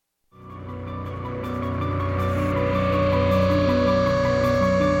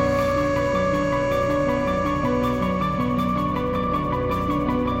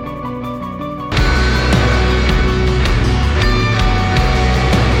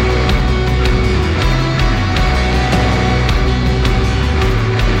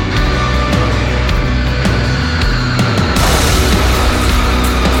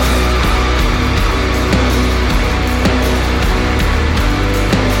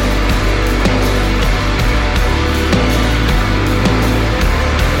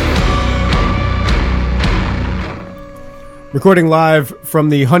Recording live from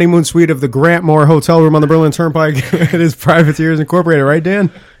the honeymoon suite of the Grantmore Hotel Room on the Berlin Turnpike. It is Privateers Incorporated, right, Dan?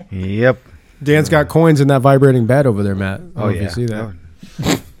 Yep. Dan's got coins in that vibrating bed over there, Matt. Oh, yeah. You see that?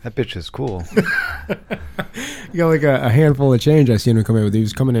 That bitch is cool. You got like a handful of change I seen him come in with. He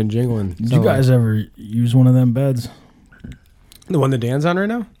was coming in jingling. Did you guys ever use one of them beds? The one that Dan's on right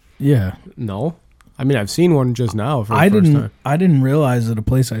now? Yeah. No. I mean, I've seen one just now for the first time. I didn't realize that a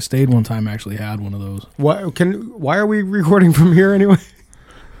place I stayed one time actually had one of those. Why are we recording from here anyway?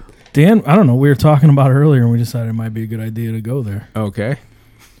 Dan, I don't know. We were talking about it earlier, and we decided it might be a good idea to go there. Okay.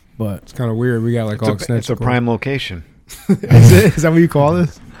 But it's kind of weird. We got like all extensions. It's a prime location. Is that what you call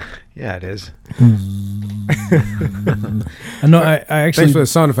this? Yeah, it is. I know. I actually. Thanks for the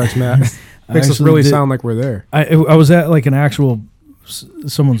sound effects, Matt. Makes us really sound like we're there. I was at like an actual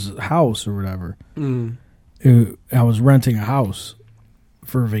someone's house or whatever. I was renting a house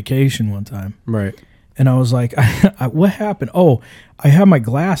for a vacation one time. Right. And I was like, what happened? Oh, I had my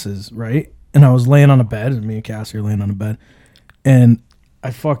glasses, right? And I was laying on a bed. Me and Cassie are laying on a bed. And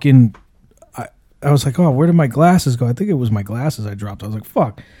I was like, oh, where did my glasses go? I think it was my glasses I dropped. I was like,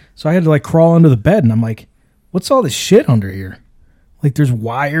 fuck. So I had to like crawl under the bed. And I'm like, what's all this shit under here? Like there's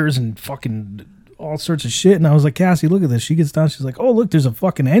wires and fucking all sorts of shit. And I was like, Cassie, look at this. She gets down. She's like, oh, look, there's a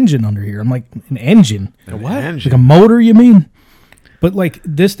fucking engine under here. I'm like, an engine? What? Like a motor, you mean? But like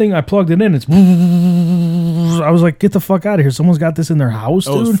this thing, I plugged it in. It's. I was like, get the fuck out of here. Someone's got this in their house,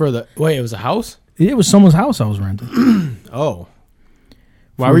 dude. Oh, it was for the. Wait, it was a house? It was someone's house I was renting. Oh.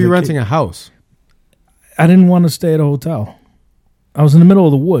 Why were you renting a house? I didn't want to stay at a hotel. I was in the middle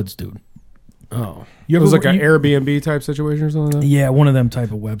of the woods, dude. Oh. It was like an Airbnb type situation or something like that? Yeah, one of them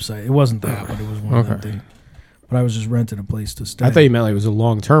type of website. It wasn't that, but it was one of them things. But I was just renting a place to stay. I thought you meant like it was a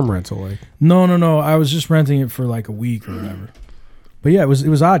long-term rental. Like. No. I was just renting it for like a week or whatever. But yeah, it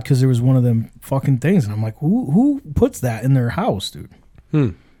was odd because there was one of them fucking things. And I'm like, who puts that in their house, dude?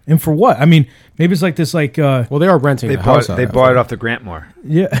 And for what? I mean, maybe it's like this like... well, they are renting the house. They bought it off the Grantmore.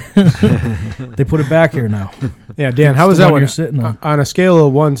 Yeah. They put it back here now. Yeah, Dan, how is that one you're sitting on? A scale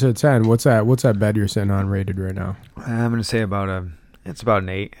of 1 to 10, what's that bed you're sitting on rated right now? I'm going to say it's about an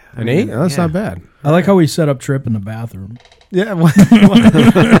 8. An 8? Oh, that's not bad. I like how we set up Trip in the bathroom. Yeah. Why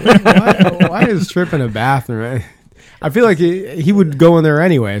is Trip in a bathroom? I feel like he would go in there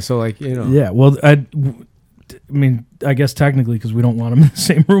anyway, so like, you know. Yeah, well, I mean, I guess technically because we don't want him in the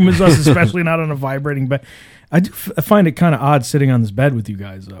same room as us, especially not on a vibrating bed. I find it kind of odd sitting on this bed with you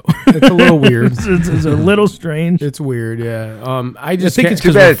guys, though. It's a little weird. It's a little strange. It's weird, yeah. I think it's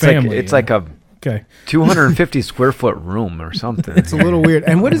too bad. Family, it's like a 250 square foot room or something. It's a little weird.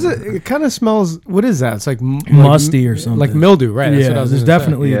 And what is it? It kind of smells. What is that? It's like musty or something, like mildew, right? Yeah, there's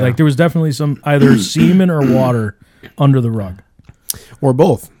definitely like there was definitely some either semen or water under the rug, or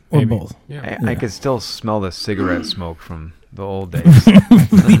both. Or both. Yeah. I could still smell the cigarette smoke from the old days.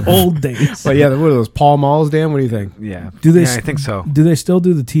 The old days. But yeah, what are those Pall Malls, Dan? What do you think? Yeah. I think so. Do they still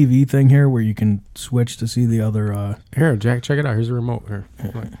do the TV thing here where you can switch to see the other... Here, Jack, check it out. Here's the remote. Here.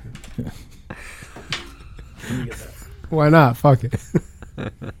 Let me get that. Why not? Fuck it.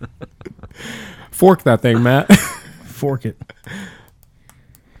 Fork that thing, Matt. Fork it.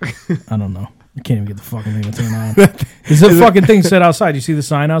 I don't know. I can't even get the fucking thing to turn on. Is the fucking thing set outside? You see the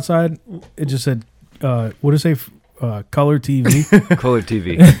sign outside? It just said, what did it say? Color TV. Color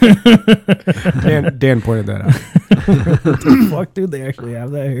TV. Dan pointed that out. What the fuck, dude? They actually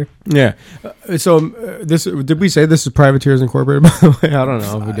have that here. Yeah. Did we say this is Privateers Incorporated, by the way? I don't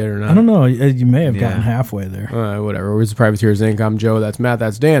know if we did or not. I don't know. You may have gotten halfway there. Whatever. It's Privateers Inc. I'm Joe. That's Matt.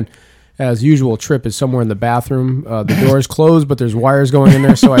 That's Dan. As usual, Trip is somewhere in the bathroom. The door is closed, but there's wires going in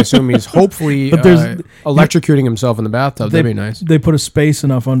there, so I assume he's hopefully electrocuting himself in the bathtub. That'd be nice. They put a space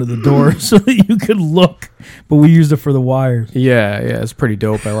enough under the door so that you could look, but we used it for the wires. Yeah, it's pretty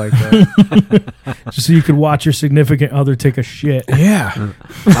dope. I like that. Just so you could watch your significant other take a shit. Yeah.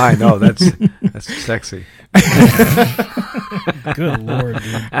 I know. That's sexy. Good Lord,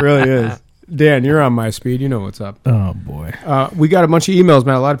 dude. It really is. Dan, you're on my speed. You know what's up. Oh, boy. We got a bunch of emails,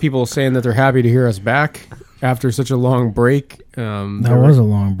 man. A lot of people saying that they're happy to hear us back after such a long break. That was a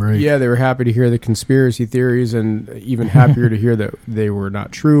long break. Yeah, they were happy to hear the conspiracy theories and even happier to hear that they were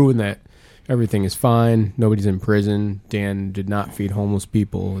not true and that everything is fine. Nobody's in prison. Dan did not feed homeless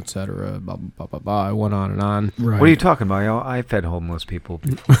people, etc. Blah, blah, blah, blah, blah. I went on and on. Right. What are you talking about? I fed homeless people.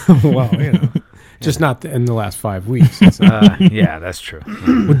 Well, you know. Just not in the last 5 weeks. Yeah, that's true.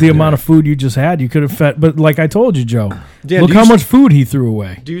 With the amount of food you just had, you could have fed. But like I told you, Joe, Dan, look how much food he threw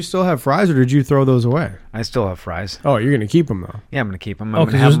away. Do you still have fries, or did you throw those away? I still have fries. Oh, you're going to keep them, though. Yeah, I'm going to keep them.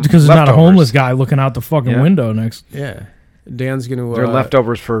 Because there's not a homeless guy looking out the fucking window next. Yeah. Dan's going to... They're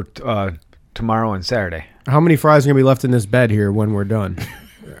leftovers for tomorrow and Saturday. How many fries are gonna be left in this bed here when we're done?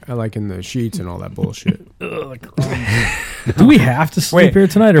 I like in the sheets and all that bullshit. Do we have to sleep Wait, here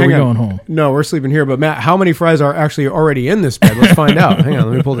tonight, or are we hang on. going home? No, we're sleeping here. But Matt, how many fries are actually already in this bed? Let's find out. Hang on,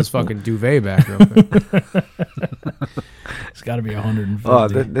 let me pull this fucking duvet back real quick. It's got to be 150. Oh,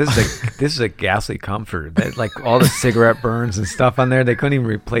 this is a ghastly comfort. That, like all the cigarette burns and stuff on there, they couldn't even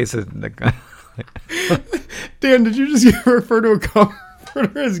replace it. Dan, did you just refer to a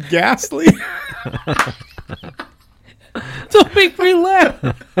comforter as ghastly? Don't make me laugh.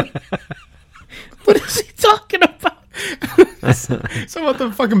 What is he talking about? So about the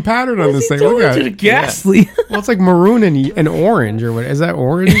fucking pattern on this thing? Look at it. Ghastly. Well, it's like maroon and orange or what? Is that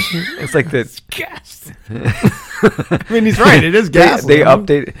orange? It's like the Ghastly. I mean, he's right. It is ghastly. They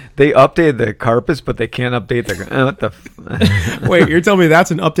updated the carpets, but they can't update the what the. Wait, you're telling me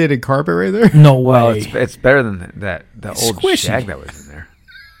that's an updated carpet right there? No way. Well, it's better than the old Squishy. shag that was in there.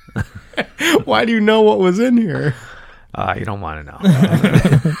 Why do you know what was in here? You don't want to know.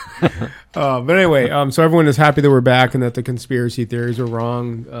 But anyway, so everyone is happy that we're back and that the conspiracy theories were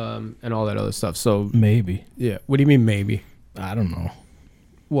wrong, and all that other stuff. So Maybe. yeah, what do you mean maybe? I don't know.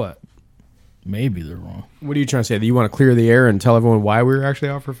 What? Maybe they're wrong. What are you trying to say? That you want to clear the air and tell everyone why we were actually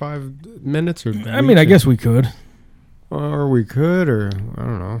out for 5 minutes? Or I mean, I guess we could. or we could, or I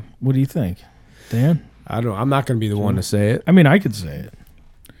don't know. What do you think, Dan? I don't. I'm not going to be the one to say it. I mean, I could say it.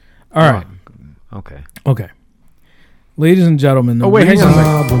 All right. Okay. Okay. Ladies and gentlemen. The Oh wait, hang on.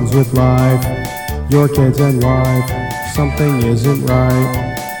 Problems with life, your kids and wife, something isn't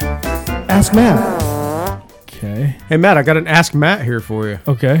right. Ask Matt. Okay. Hey Matt, I got an Ask Matt here for you.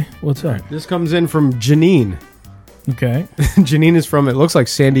 Okay. What's up? This comes in from Janine. Okay. Janine is from, it looks like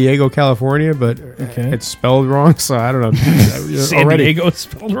San Diego, California, but it's spelled wrong, so I don't know. San Diego is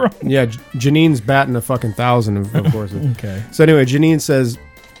spelled wrong. Yeah, Janine's batting a fucking 1,000, of course. Okay. So anyway, Janine says,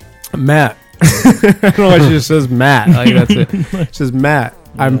 Matt. I don't know why she just says Matt. Like, that's it. She says, Matt,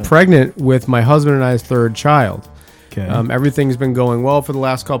 I'm pregnant with my husband and I's third child. Okay. Everything's been going well for the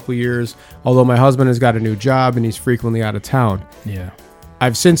last couple of years, although my husband has got a new job and he's frequently out of town. Yeah.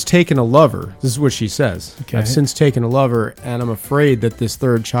 I've since taken a lover. This is what she says. Okay. I've since taken a lover, and I'm afraid that this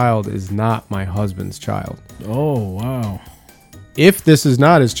third child is not my husband's child. Oh, wow. If this is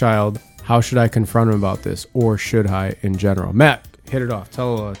not his child, how should I confront him about this, or should I in general? Matt, hit it off.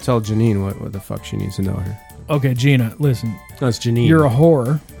 Tell Janine what the fuck she needs to know here. Okay, Gina, listen. No, it's Janine. You're a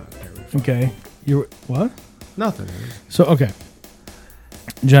whore. Okay. You're what? Nothing. So, okay.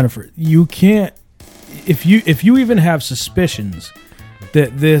 Jennifer, you can't if you even have suspicions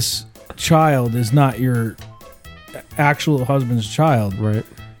that this child is not your actual husband's child, Right.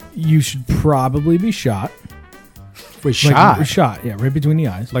 you should probably be shot. Wait, shot? Shot, yeah, right between the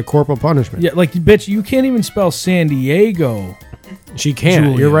eyes. Like corporal punishment. Yeah, like, bitch, you can't even spell San Diego. She can't.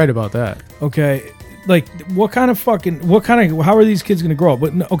 Julia. You're right about that. Okay, like, how are these kids gonna grow up?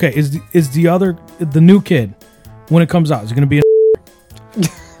 But no, okay, is the new kid, when it comes out, is it gonna be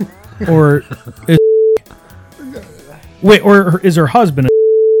or is or is her husband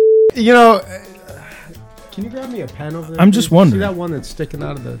You know, can you grab me a pen over there? I'm just please? wondering. See that one that's sticking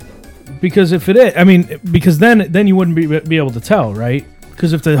out of the... because if it is, I mean, because then you wouldn't be able to tell, right?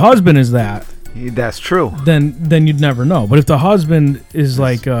 Because if the husband is that, That's true. then you'd never know. But if the husband is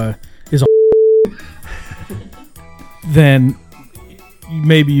like is a then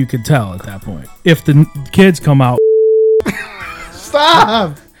maybe you could tell at that point. If the kids come out,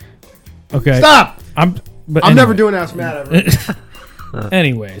 Stop! okay, Stop! I'm I'm never doing Ask Matt ever.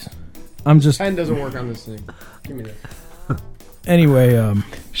 Anyways, I'm just Pen doesn't work on this thing. Give me that. anyway.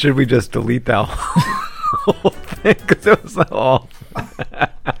 Should we just delete that whole thing? Because it was all.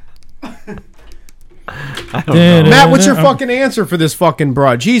 I don't know. Matt, what's your fucking answer for this fucking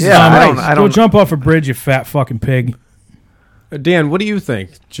broad? Jesus Yeah, Christ. I Go don't. jump off a bridge, you fat fucking pig. Dan, what do you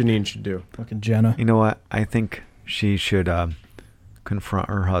think Janine should do? Fucking Jenna. You know what? I think she should confront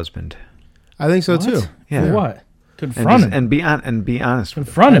her husband. I think so too. Yeah. For what? And, Confront him. and be honest. With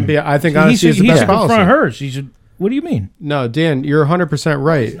Confront him. I think He honesty is the best should policy. confront her. She should. What do you mean? No, Dan, you're 100%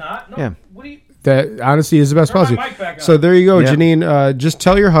 right. Not. No. Yeah. What do you? That honesty is the best Turn my policy. mic back on. So there you go, Yeah. Janine. Just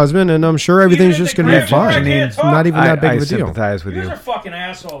tell your husband, and I'm sure everything's just going to be fine. Janine, It's not even that big I of a deal. sympathize with you. fucking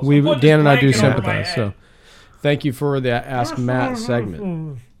assholes. Dan and I do sympathize. So thank you for the Ask Matt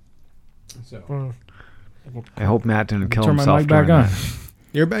segment. So I hope Matt didn't kill Turn my himself. mic back during on.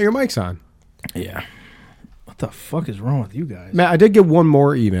 that. your mic's on. Yeah. What the fuck is wrong with you guys? Matt, I did get one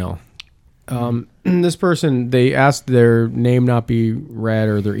more email. This person, they asked their name not be read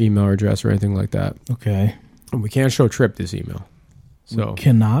or their email address or anything like that. Okay. And we can't show Trip this email. So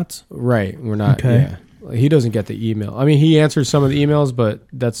Cannot. right, we're not. Okay. Yeah. He doesn't get the email. I mean, he answers some of the emails, but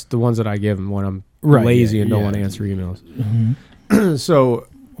that's the ones that I give him when I'm lazy and don't want to answer emails. Mm-hmm. So,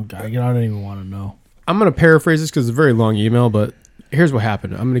 okay, I don't even want to know. I'm going to paraphrase this because it's a very long email, but here's what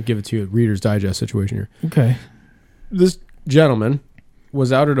happened. I'm going to give it to you, Reader's Digest situation here. Okay. This gentleman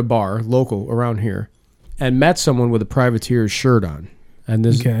was out at a bar, local, around here, and met someone with a privateer's shirt on. And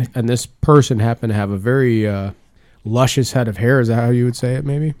this person happened to have a very luscious head of hair. Is that how you would say it,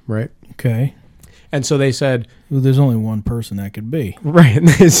 maybe? Right? Okay. And so they said... Well, there's only one person that could be. Right. And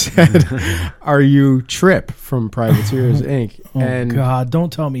they said, are you Trip from Privateers, Inc.? Oh, God. Don't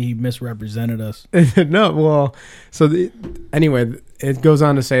tell me he misrepresented us. No, well... So, anyway, it goes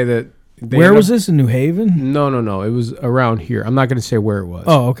on to say that... Where was this? In New Haven? No. It was around here. I'm not going to say where it was.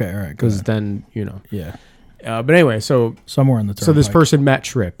 Oh, okay. All right. Because then, you know. Yeah. But anyway, so... Somewhere on the turnpike. So this person met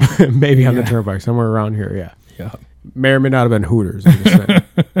Trip. Maybe on the turnpike. Somewhere around here, yeah. Yeah. May or may not have been Hooters. I'm just saying.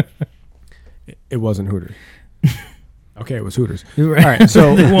 It wasn't Hooters. Okay, it was Hooters. Right. All right,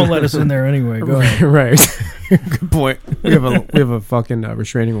 so... They won't let us in there anyway. Go ahead. Right. Good point. We have a fucking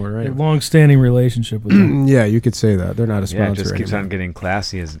restraining order, right? A long-standing relationship with them. Yeah, you could say that. They're not a sponsor. Yeah, it just keeps anymore. on getting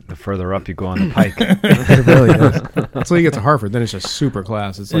classy as the further up you go on the pike. It really does. Until you get to Hartford, then it's just super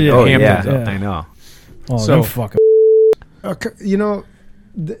class. It's like Hamptons up. I know. Oh, So- them fucking... Okay, you know,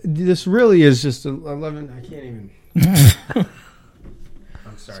 this really is just 11. I can't even...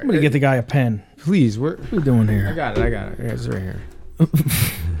 I'm sorry. Somebody get the guy a pen. Please, What are we doing I here? got it. Yeah, it's right here.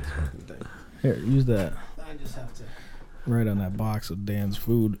 Here, use that. I just have to... Right on that box of Dan's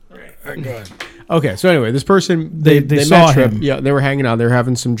food. All right, go ahead. Okay, so anyway, this person... They saw met Trip. him. Yeah, they were hanging out. They were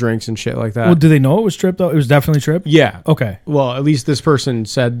having some drinks and shit like that. Well, do they know it was Trip, though? It was definitely Trip? Yeah. Okay. Well, at least this person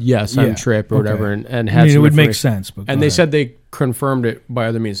said, yes, I'm Yeah, Trip or okay. whatever, and I had mean, it some would make information. sense. But And go they ahead. said they confirmed it by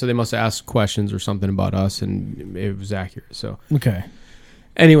other means. So they must have asked questions or something about us, and it was accurate. So Okay.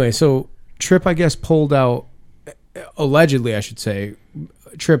 anyway, so Trip, I guess, pulled out, allegedly, I should say,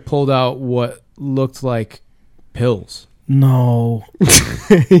 Trip pulled out what looked like pills. No.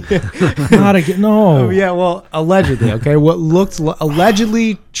 Not again. No. Oh, yeah, well, allegedly, okay? What looked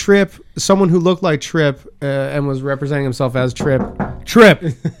allegedly Trip, someone who looked like Trip and was representing himself as Trip. Trip.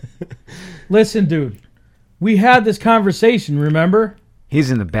 Listen, dude. We had this conversation, remember?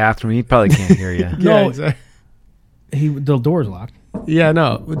 He's in the bathroom. He probably can't hear you. No. Yeah, exactly. The door's locked. Yeah,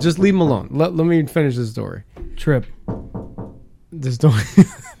 no, just leave him alone. Let me finish the story. Trip. The story.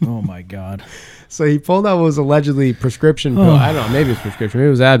 Oh, my God. So he pulled out what was allegedly prescription pill. I don't know. Maybe it's prescription. Maybe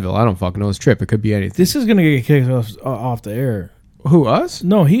it was Advil. I don't fucking know. It's Trip. It could be anything. This is going to get kicked off the air. Who, us?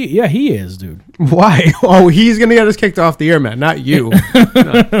 No, he is, dude. Why? Oh, he's going to get us kicked off the air, man. Not you.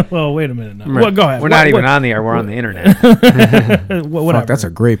 Well, wait a minute now. Right. Well, go ahead. We're not even on the air. We're on the internet. Whatever. Fuck, that's a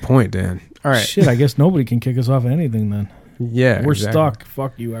great point, Dan. All right. Shit, I guess nobody can kick us off of anything then. Yeah. We're exactly. stuck.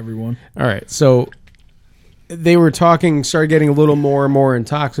 Fuck you, everyone. All right. So they were talking, started getting a little more and more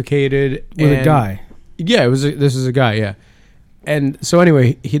intoxicated. With a and- guy. Yeah, this is a guy, yeah. And so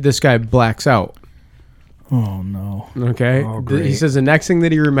anyway, this guy blacks out. Oh, no. Okay? Oh, great. He says the next thing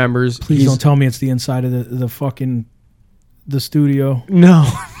that he remembers... Please don't tell me it's the inside of the fucking... the studio. No.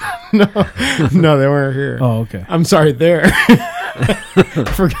 No, they weren't here. Oh, okay. I'm sorry, there.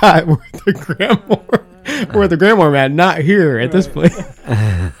 I forgot. We're at the Grandmore. We're at the Grandmore, man. Not here at this place.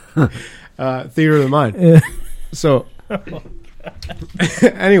 Theater of the Mind. So,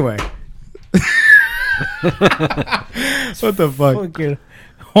 anyway. What the fuck? Fucking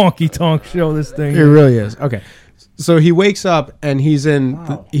honky tonk show this thing. It really is. Okay. So he wakes up and he's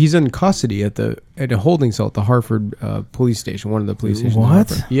in custody at a holding cell at the Hartford police station, one of the police stations. in What?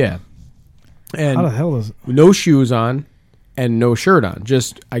 Hartford. Yeah. And How the hell is... no shoes on and no shirt on,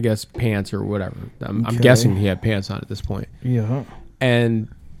 just I guess pants or whatever. I'm Okay. guessing he had pants on at this point. Yeah. And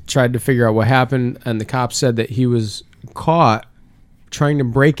tried to figure out what happened, and the cops said that he was caught trying to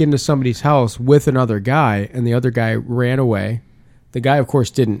break into somebody's house with another guy, and the other guy ran away. The guy, of course,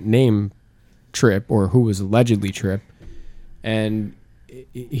 didn't name Trip, or who was allegedly Trip, and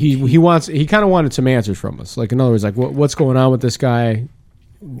he kind of wanted some answers from us. Like, in other words, like what's going on with this guy?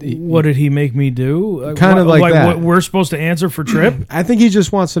 What did he make me do? Kind of like that. What we're supposed to answer for Trip? I think he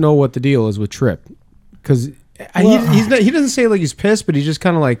just wants to know what the deal is with Trip, because he doesn't say like he's pissed, but he's just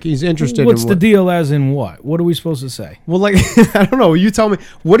kind of like he's interested. What's in the deal as in what? What are we supposed to say? Well, like I don't know. You tell me.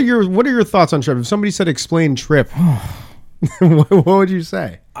 What are your thoughts on Trip? If somebody said explain Trip, what would you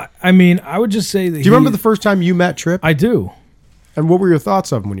say? I mean, I would just say that Do you remember the first time you met Trip? I do. And what were your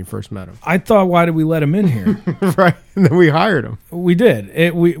thoughts of him when you first met him? I thought, why did we let him in here? Right, and then we hired him. We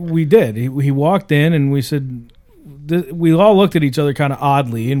did. We did. He walked in and we said, we all looked at each other kind of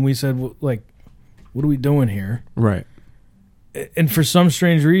oddly, and we said, like, what are we doing here? Right. and for some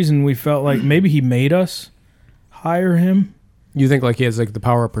strange reason, we felt like maybe he made us hire him. You think like he has like the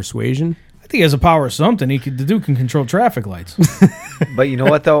power of persuasion? I think he has a power of something. The dude can control traffic lights. But you know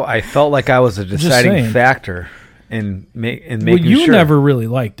what though? I felt like I was a deciding saying. factor in making Well, you sure. never really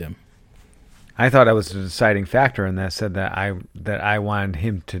liked him. I thought I was a deciding factor, and that said that I wanted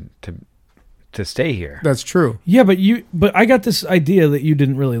him to stay here. That's true. Yeah, but I got this idea that you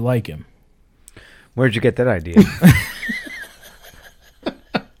didn't really like him. Where'd you get that idea?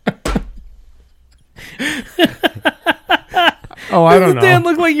 Oh, I don't know. Dan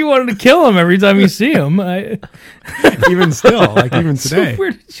looked like you wanted to kill him every time you see him. Even still, like even today. So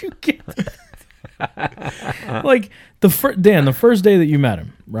where did you get that? Like the first day that you met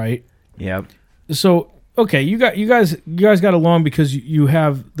him, right? Yep. So okay, you guys got along because you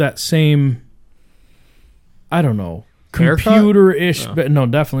have that same, I don't know, Haircut? computer-ish, but no,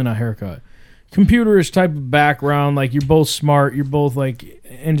 definitely not haircut. Computer-ish type of background. Like you're both smart. You're both like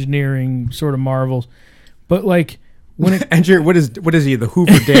engineering sort of marvels, but like. When it, Engineer, what is he? The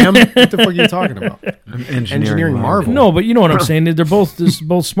Hoover Dam? What the fuck are you talking about? Engineering marvel. no, but you know what I'm saying. They're both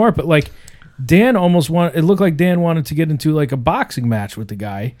both smart, but like Dan it looked like Dan wanted to get into like a boxing match with the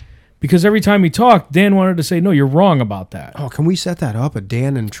guy because every time he talked, Dan wanted to say, "No, you're wrong about that." Oh, can we set that up? A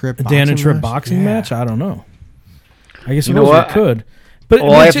Dan and Tripp Boxing match? I don't know. I guess You know we what? could. But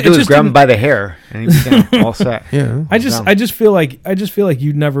All I have to it do is just grab him didn't- by the hair, and he's all set. Yeah. I just feel like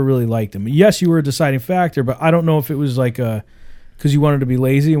you never really liked him. Yes, you were a deciding factor, but I don't know if it was like because you wanted to be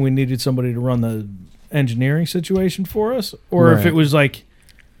lazy and we needed somebody to run the engineering situation for us, or if Right. it was like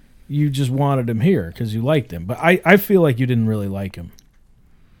you just wanted him here because you liked him. But I feel like you didn't really like him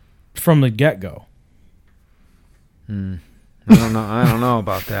from the get go. I don't know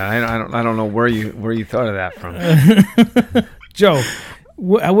about that. I don't know where you thought of that from. Joe,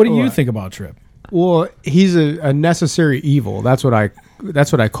 what do you think about Tripp? Well, he's a necessary evil. That's what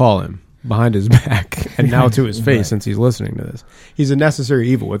I call him behind his back and now to his face since he's listening to this. He's a necessary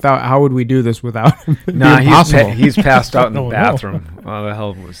evil. How would we do this without him? Nah, Impossible. he's passed out in the No. bathroom. How the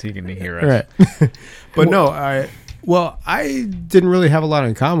hell was he going to hear us? Right. But no, I didn't really have a lot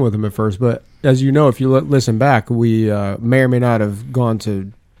in common with him at first, but as you know, if you listen back, we may or may not have gone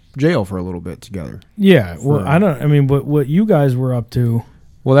to jail for a little bit together. Yeah, well, what you guys were up to.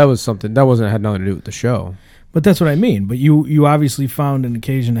 Well, that was something that had nothing to do with the show. But that's what I mean. But you obviously found an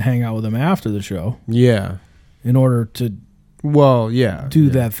occasion to hang out with him after the show Yeah. in order to Well, yeah. do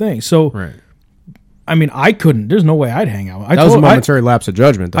that thing. So, Right. I mean, I couldn't. There's no way I'd hang out. That was a momentary lapse of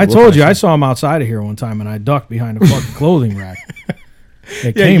judgment. Though. I told you, I saw him outside of here one time, and I ducked behind a fucking clothing rack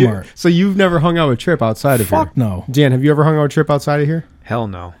at Yeah, Kmart. so you've never hung out with Tripp outside of here? Fuck no. Dan, have you ever hung out with Tripp outside of here? Hell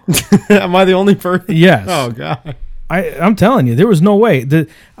no. Am I the only person? Yes. Oh, God. I'm telling you, there was no way.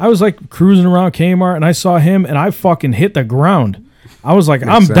 I was like cruising around Kmart, and I saw him, and I fucking hit the ground. I was like,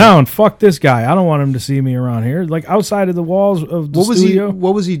 I'm sense. down. Fuck this guy. I don't want him to see me around here. Like outside of the walls of the studio.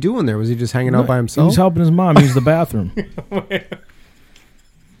 What was he doing there? Was he just hanging out by He himself? was helping his mom use the bathroom.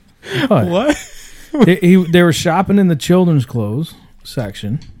 What? They were shopping in the children's clothes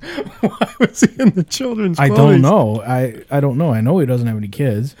section. Why was he in the children's I clothes? don't know. I don't know. I know he doesn't have any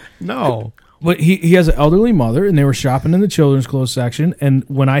kids. No. But he has an elderly mother, and they were shopping in the children's clothes section. And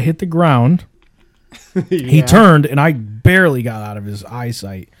when I hit the ground, he turned, and I barely got out of his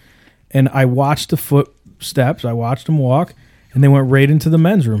eyesight. And I watched the footsteps. I watched him walk, and they went right into the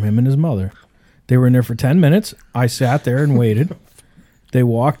men's room, him and his mother. They were in there for 10 minutes. I sat there and waited. They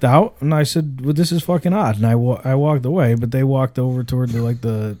walked out, and I said, well, this is fucking odd. And I walked away, but they walked over toward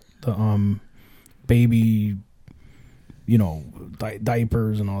the baby,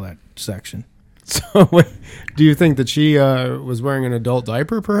 diapers and all that section. So, do you think that she was wearing an adult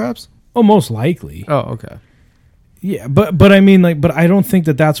diaper, perhaps? Oh, most likely. Oh, okay. Yeah, but I mean, like, but I don't think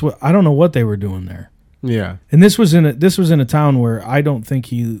that's what. I don't know what they were doing there. Yeah. And this was in a town where I don't think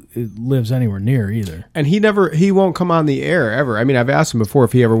he lives anywhere near either. And he won't come on the air ever. I mean, I've asked him before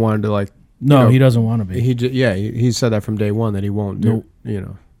if he ever wanted to, like. No, he doesn't want to be. He said that from day one that he won't do.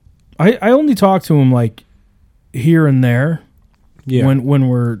 Nope. I only talk to him like here and there. Yeah. When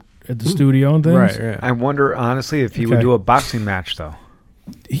we're at the studio and things. Right. Yeah. I wonder, honestly, if he would Okay. do a boxing match, though.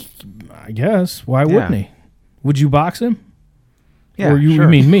 I guess. Why wouldn't he? Would you box him? Yeah, Or you sure.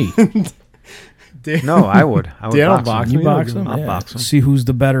 mean me? No, I would. I would Dan will box box him. You box him? I'll Yeah. box him. See who's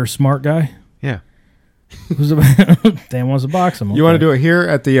the better smart guy? Yeah. Who's the Dan wants to box him. You want to do it here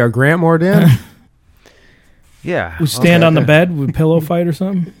at the Grantmore, Dan? Yeah. We stand on the bed with pillow fight or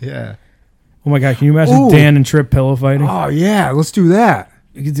something? Yeah. Oh my God, can you imagine Ooh. Dan and Tripp pillow fighting? Oh yeah, let's do that.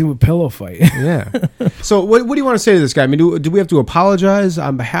 You could do a pillow fight. Yeah. So what do you want to say to this guy? I mean, do we have to apologize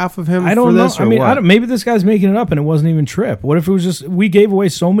on behalf of him I don't for know. this? I or mean, what? maybe this guy's making it up and it wasn't even Trip. What if it was just we gave away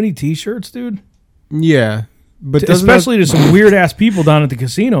so many T-shirts, dude? Yeah. But doesn't Especially to some weird ass people down at the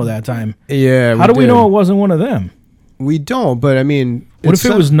casino that time. that, yeah. How do we did. know it wasn't one of them? We don't, but I mean... What if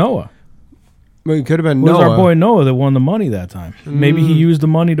it was Noah? It could have been It was Noah. our boy Noah that won the money that time. Maybe he used the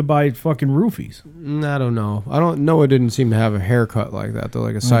money to buy fucking roofies. I don't know. Noah didn't seem to have a haircut like that, though,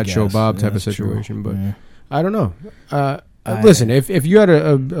 like a Sideshow guess. Bob Yeah, type of that's true. situation. But Yeah. I don't know. Listen, if you had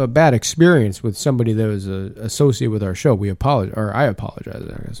a bad experience with somebody that was associated with our show, we apologize, or I apologize.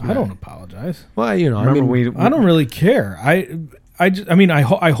 I guess. I don't apologize. Well, you know, Remember, I mean, we I don't really care. I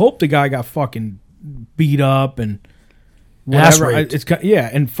hope the guy got fucking beat up and Ass whatever. raped.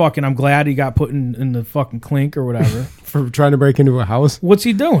 And fucking I'm glad he got put in the fucking clink or whatever. for trying to break into a house. What's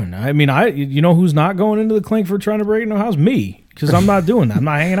he doing? I mean, you know who's not going into the clink for trying to break into a house? Me, because I'm not doing that. I'm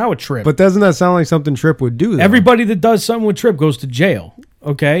not hanging out with Trip. But doesn't that sound like something Trip would do, though? Everybody that does something with Trip goes to jail.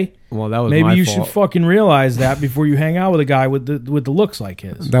 Okay, Well, that was maybe my you fault. should fucking realize that before you hang out with a guy with the looks like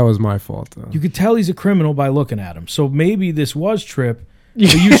his. That was my fault, though. You could tell he's a criminal by looking at him. So maybe this was Trip.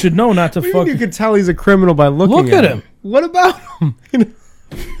 But you should know not to You fucking could tell he's a criminal by looking look at him. What about him?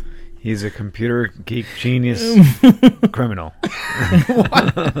 he's a computer geek genius criminal.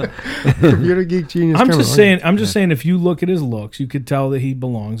 Computer geek genius. I'm criminal. just saying. I'm just saying. If you look at his looks, you could tell that he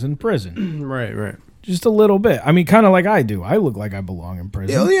belongs in prison. Right. Just a little bit. I mean, kind of like I do. I look like I belong in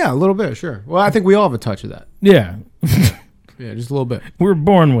prison. Yeah, a little bit, sure. Well, I think we all have a touch of that. Yeah, Yeah, just a little bit. we were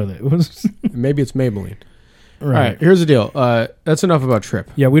born with it. It was Maybe it's Maybelline. right. All right, here's the deal. That's enough about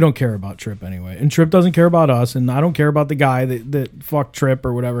Trip. Yeah, we don't care about Trip anyway, and Trip doesn't care about us, and I don't care about the guy that fucked Trip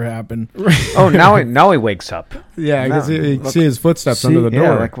or whatever happened. Oh, now he wakes up. Yeah, I No, can see, look- see his footsteps See, under the door.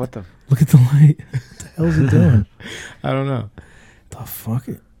 Yeah, like what the? Look at the light. What the hell's he doing? I don't know. The fuck?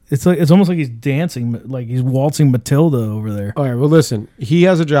 It's almost like he's dancing, like he's waltzing Matilda over there. All right, well, listen. He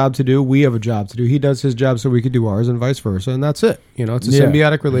has a job to do. We have a job to do. He does his job so we could do ours, and vice versa, and that's it. You know, it's a Yeah.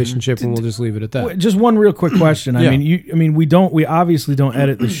 symbiotic relationship, and we'll just leave it at that. Wait, just one real quick question. Yeah. We obviously don't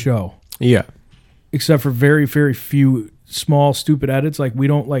edit the show Yeah. except for very, very few small stupid edits. Like we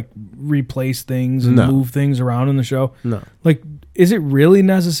don't like replace things and No. move things around in the show. No. Like, is it really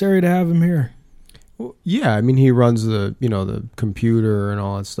necessary to have him here? Well, yeah, I mean, he runs the computer and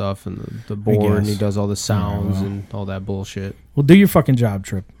all that stuff, and the board, and he guess. does all the sounds well. and all that bullshit. Well, do your fucking job,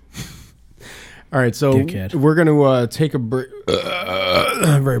 Trip. All right, so Dickhead. we're going to take a break.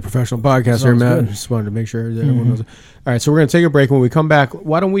 Very professional podcast here, Sounds Matt. good. Just wanted to make sure that everyone knows it. All right, so we're going to take a break. When we come back,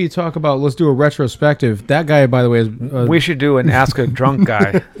 why don't we talk about, let's do a retrospective. That guy, by the way, is We should do an Ask a Drunk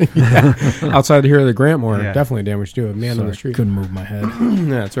Guy. outside here of the Grantmore. Yeah. Definitely, Dan, we should do a man on the street. Couldn't move my head.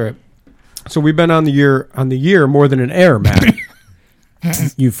 Yeah, that's right. So we've been on the year more than an air, Matt.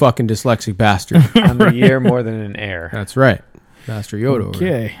 You fucking dyslexic bastard. On the year more than an air. That's right. Master Yoda. over here.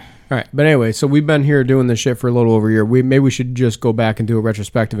 Okay. All right, but anyway, so we've been here doing this shit for a little over a year. Maybe we should just go back and do a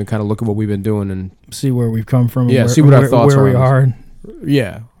retrospective and kind of look at what we've been doing, and See where we've come from. and Yeah, where, see what our thoughts where are we on are.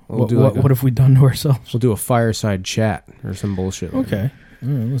 yeah, What have we done to ourselves? we'll do a fireside chat or some bullshit. like that. Okay. All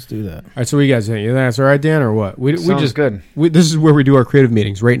right, let's do that. All right, so what do you guys think? You think that's all right, Dan, or what? We Sounds just good. this is where we do our creative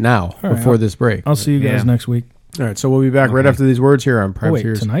meetings right now All right, before this break. I'll see you guys Yeah. next week. All right, so we'll be back right Okay. after these words here on Oh, Private wait,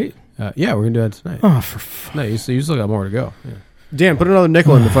 Tears. tonight? Yeah, we're gonna do that tonight. Oh, for fuck. No, you still got more to go. Yeah. Dan, put another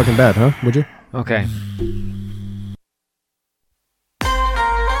nickel in the fucking bed, huh? Would you? Okay.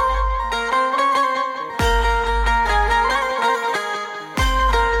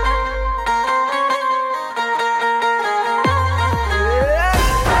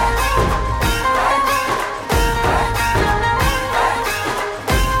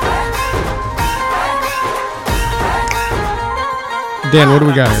 Dan, what do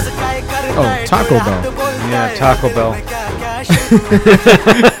we got here? Oh, Taco Bell. Yeah, Taco Bell.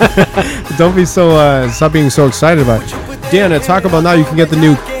 Don't be so stop being so excited about it. Dan, at Taco Bell now you can get the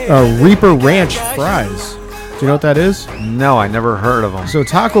new Reaper Ranch fries. Do you know what that is? No, I never heard of them. So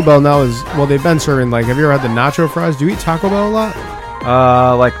Taco Bell now is, well, they've been serving, like, have you ever had the nacho fries? Do you eat Taco Bell a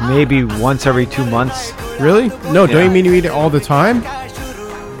lot? Like maybe once every 2 months. Really? No, don't Yeah. you mean you eat it all the time?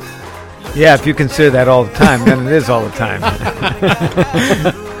 Yeah, if you consider that all the time, then it is all the time.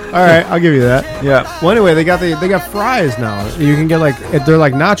 All right, I'll give you that. Yeah. Well, anyway, they got fries now. You can get they're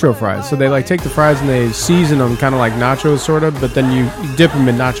like nacho fries. So they like take the fries and they season them kind of like nachos sort of, but then you dip them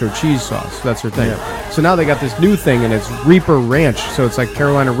in nacho cheese sauce. That's their thing. So now they got this new thing and it's Reaper Ranch. So it's like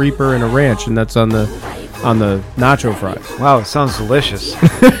Carolina Reaper and a ranch, and that's on the nacho fries. Wow, it sounds delicious.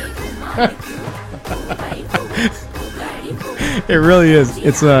 It really is.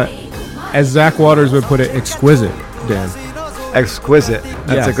 It's as Zach Waters would put it, exquisite, Dan. Exquisite.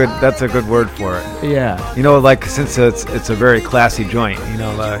 Yes. That's a good word for it. Yeah, You know, like since it's a very classy joint, you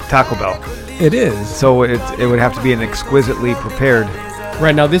know, Taco Bell. it is. So it would have to be an exquisitely prepared.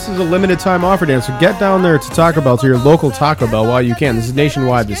 Right now, this is a limited time offer, Dan. So get down there to Taco Bell, to your local Taco Bell, while you can. This is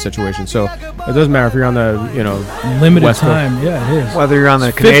nationwide, this situation. So it doesn't matter if you're on the Limited West Coast. time. Yeah, it is. Whether you're on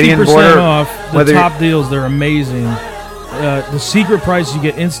the Canadian 50% border, off. The whether top deals, they're amazing. The secret price, you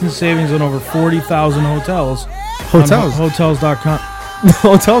get instant savings on over 40,000 hotels. Hotels? On hotels.com.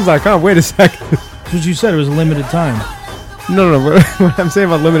 Hotels.com. Wait a second. That's what you said. It was a limited time. No. What I'm saying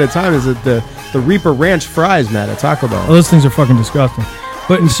about limited time is that the Reaper Ranch fries, Matt, at Taco Bell. Oh, those things are fucking disgusting.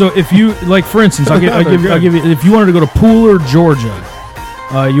 But so if you like, for instance, I'll give you. If you wanted to go to Pooler, Georgia,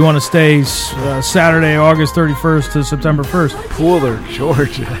 you want to stay Saturday, August 31st to September 1st. Pooler,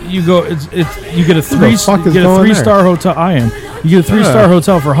 Georgia. You go. You get a fuck is going there? 3-star hotel. You get a 3-star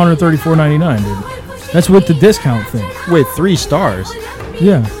hotel for $134.99, dude. That's with the discount thing. Wait, 3 stars?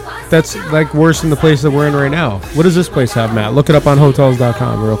 Yeah. That's like worse than the place that we're in right now. What does this place have, Matt? Look it up on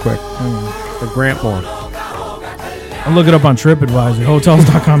Hotels.com real quick. The Grantmore. I'll look it up on TripAdvisor.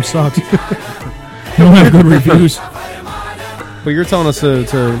 Hotels.com sucks. They don't have good reviews. But you're telling us to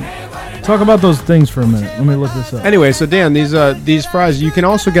Talk about those things for a minute. Let me look this up. Anyway, so Dan, these fries, you can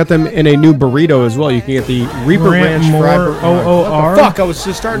also get them in a new burrito as well. You can get the Reaper Ranch fry OOR. Fuck, I was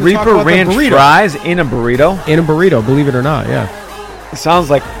just starting to talk Reaper about Ranch the burrito. fries in a burrito. In a burrito, believe it or not, yeah. It sounds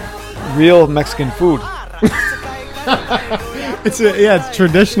like real Mexican food. It's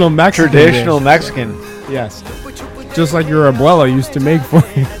traditional Mexican. Traditional Mexican. Yes. Just like your abuela used to make for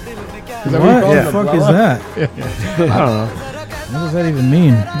you. What the fuck is that? I don't know. What does that even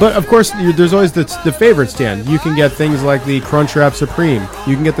mean? But of course, there's always the favorites, Dan. You can get things like the Crunchwrap Supreme.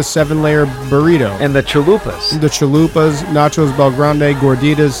 You can get the 7-layer burrito. And the chalupas. The chalupas, nachos Belgrande,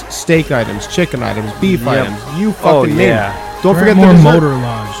 gorditas, steak items, chicken items, beef items. You fucking name it. Don't forget the more dessert. Motor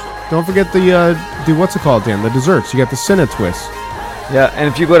Lodge. Don't forget the what's it called, Dan? The desserts. You got the Cinna Twist. Yeah, and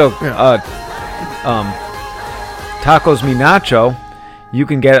if you go to Tacos Mi Nacho, you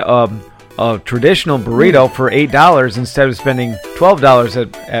can get a traditional burrito for $8 instead of spending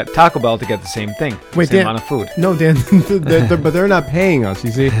 $12 at Taco Bell to get the same thing. Wait, same Dan, amount of food. No, Dan, but they're not paying us,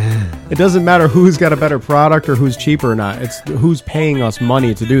 you see. It doesn't matter who's got a better product or who's cheaper or not. It's who's paying us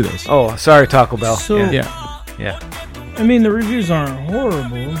money to do this. Oh, sorry, Taco Bell. So- yeah. I mean, the reviews aren't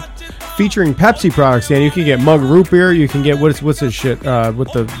horrible. Featuring Pepsi products, Dan, you can get Mug Root Beer. You can get what's this shit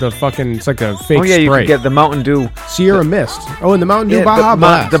with the fucking, it's like a fake Oh yeah, Sprite. you can get the Mountain Dew. Sierra Mist. Oh, and the Mountain Dew Yeah, Baja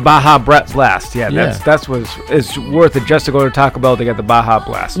Blast. The Baja Blast. Yeah, that's it's worth it just to go to Taco Bell to get the Baja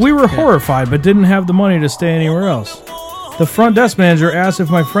Blast. We were horrified, but didn't have the money to stay anywhere else. The front desk manager asked if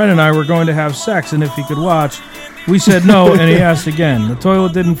my friend and I were going to have sex and if he could watch. We said no, and he asked again. The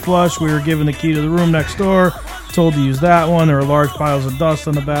toilet didn't flush. We were given the key to the room next door. Told to use that one. There were large piles of dust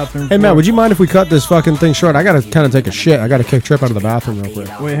on the bathroom Hey, floor. Matt, would you mind if we cut this fucking thing short? I gotta kind of take a shit. I gotta kick Trip out of the bathroom real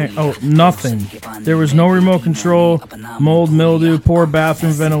quick. Wait, nothing. There was no remote control, mold, mildew, poor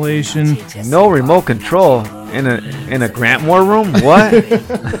bathroom ventilation. No remote control in a Grantmore room. What?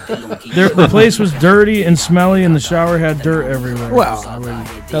 The place was dirty and smelly, and the shower had dirt everywhere. Well, I mean,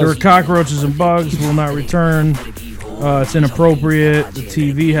 There were cockroaches and bugs. Will not return. It's inappropriate. The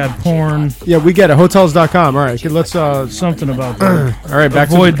TV had porn. yeah, we get it. Hotels.com. All right, okay, let's Something about that. all right, back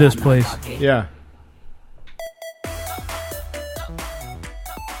Avoid to this place. yeah.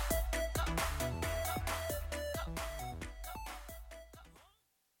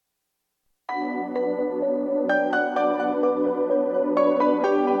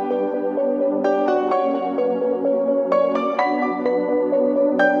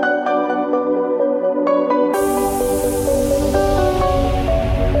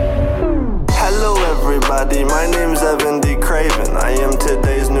 Hello everybody, my name's Evan D. Craven. I am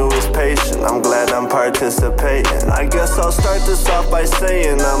today's newest patient. I'm glad I'm participating. I guess I'll start this off by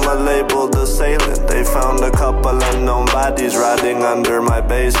saying I'm a labeled assailant. They found a couple unknown bodies rotting under my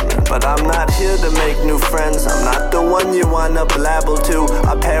basement. But I'm not here to make new friends. I'm not the one you wanna blabble to.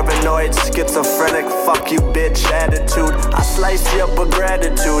 A paranoid, schizophrenic, fuck you bitch attitude. I slice you up with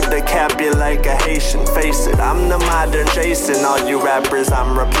gratitude to cap you like a Haitian. Face it, I'm the modern Jason. All you rappers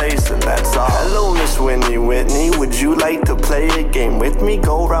I'm replacing, that's all. Hello, Miss Whitney Whitney. Would you like to play a game with me?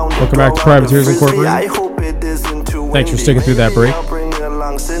 Go round. Welcome back to Privateers Incorporated. I hope it isn't too Thanks for windy. sticking through that break. Maybe I'll bring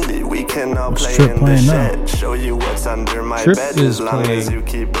along Cindy. We can all play Trip in the playing now? shed. Show you what's secrets under my Trip bed is as long as playing you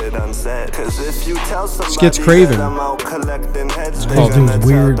keep it unsaid. Cause if you tell somebody Skits Craven. that I'm out collecting heads, It's called- they're gonna Dude's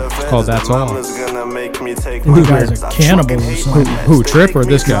tell weird. the It's feds called that That's All. mama's gonna make me take You my guys meds. are I cannibals fucking or hate something. my Who, meds. Trip They or make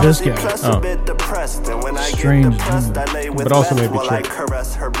this me guy? This guy. plus Oh. a bit depressed, and when I Strange get depressed, dude. I lay with But also Beth maybe while I Trip.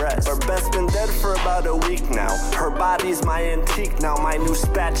 caress her breast. Her best been dead for about a week now. Her body's my antique now. My new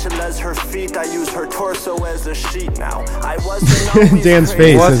spatula's her feet. I use her torso as a sheet now. I wasn't always Dan's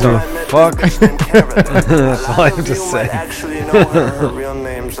crazy, face What is so the I met fuck? this bitch named Carolyn. That's all I have to You say. might actually know her. Her real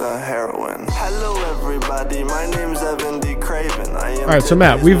name's heroin. Hello everybody, my name's Evan D. Craven. I am All right, so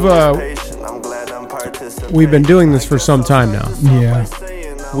Matt, today's we've, newest patient. I'm glad I'm participating. we've been doing this for some time now. Yeah.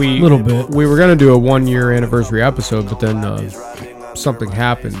 We Little bit. We were gonna do a 1-year anniversary episode, but then something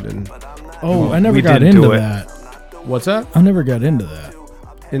happened. And Oh, I never we got didn't into do it. that. what's that? I never got into that.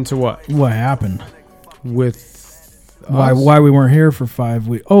 Into what? What happened? With Why us? why we weren't here for 5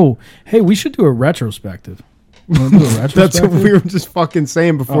 weeks? Oh, hey, we should do a retrospective. You wanna do a That's retrospective? what we were just fucking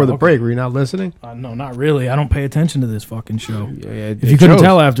saying before Oh, the okay. break. Were you not listening? No, not really. I don't pay attention to this fucking show. Yeah, If you couldn't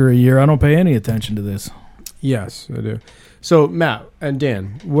tell after a year, I don't pay any attention to this. Yes, I do. So Matt and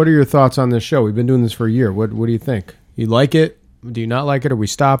Dan, what are your thoughts on this show? We've been doing this for a year. What do you think? You like it? Do you not like it? Are we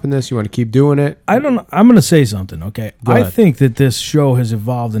stopping this? You want to keep doing it? I don't know. I'm going to say something, okay? Go I ahead. think that this show has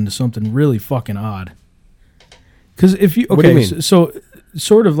evolved into something really fucking odd. Because if you What do you okay, mean? so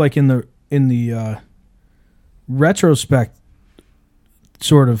sort of like in the retrospect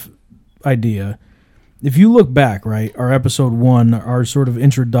sort of idea, if you look back, right, our episode 1, our sort of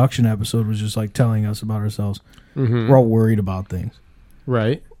introduction episode was just like telling us about ourselves. Mm-hmm. We're all worried about things.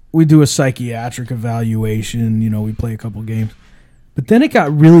 Right. We do a psychiatric evaluation, we play a couple games. But then it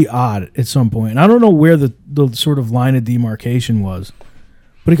got really odd at some point. And I don't know where the sort of line of demarcation was,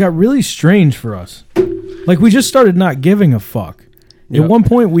 but it got really strange for us. Like, we just started not giving a fuck. Yep. At one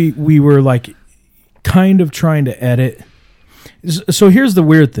point, we were, like, kind of trying to edit. So here's the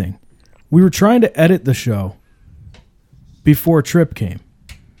weird thing. We were trying to edit the show before Trip came.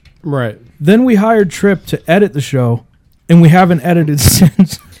 Right. Then we hired Trip to edit the show, and we haven't edited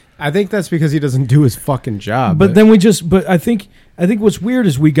since. I think that's because he doesn't do his fucking job. But then I think what's weird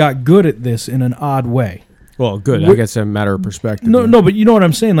is we got good at this in an odd way. well, good. I we're- guess a matter of perspective. No, but you know what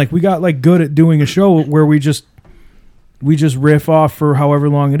I'm saying? Like, we got like good at doing a show where we just riff off for however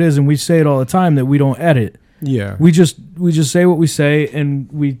long it is, and we say it all the time that we don't edit. Yeah. We just say what we say,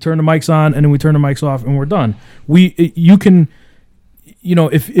 and we turn the mics on, and then we turn the mics off, and we're done. You can,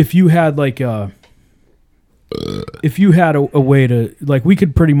 if you had like if you had a way to, like, we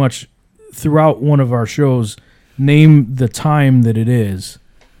could pretty much throughout one of our shows name the time that it is,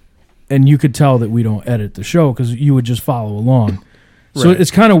 and you could tell that we don't edit the show because you would just follow along. So Right.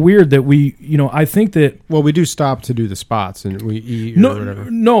 it's kind of weird that we, I think that Well, we do stop to do the spots and we eat or whatever.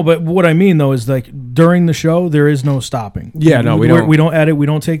 no, but what I mean though is, like, during the show there is no stopping. Yeah, no, we don't. We don't edit. We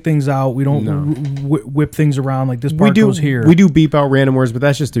don't take things out. We don't No. whip things around like this We part do goes here. We do beep out random words, but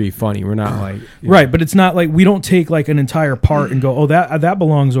that's just to be funny. We're not like Right, but it's not like we don't take like an entire part and go, oh, that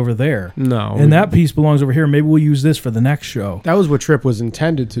belongs over there, No, and that piece belongs over here. Maybe we'll use this for the next show. that was what Trip was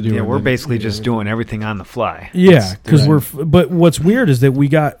intended to do. Yeah, and we're then- basically just doing everything on the fly. Yeah, because right. but what's weird is that we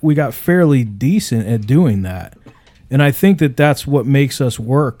got fairly decent at doing that, and I think that that's what makes us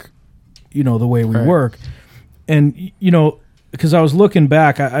work, the way we Right. work, and because I was looking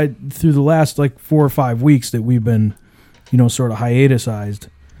back, I through the last like 4 or 5 weeks that we've been, sort of hiatusized.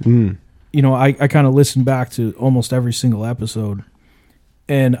 Mm. I kind of listened back to almost every single episode,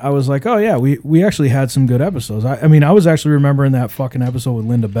 and I was like, oh yeah, we actually had some good episodes. I mean, I was actually remembering that fucking episode with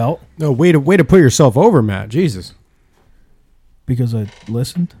Linda Belt No, way to put yourself over, Matt. Jesus. because I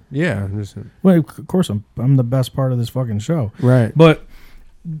listened. Yeah. Just, Well, of course, I'm the best part of this fucking show. right. But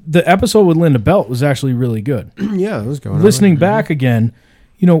the episode with Linda Belt was actually really good. Yeah, that was going on. Listening back again,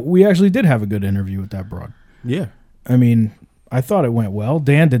 we actually did have a good interview with that broad. Yeah. I mean, I thought it went well.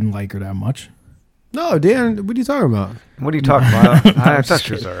 Dan didn't like her that much. No, Dan, what are you talking about? What are you talking about? I thought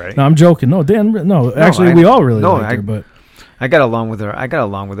she was all right. No, I'm joking. No, Dan. No, actually, we all really liked her, but I got along with her.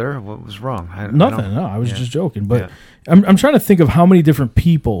 What was wrong? nothing. No, I was yeah. just joking. But Yeah. I'm trying to think of how many different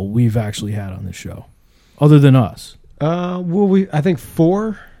people we've actually had on this show, other than us. I think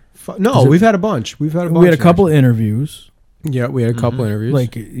 4. No, Is it- we've had a bunch. We had We had a couple of interviews, actually. Yeah, we had a couple interviews.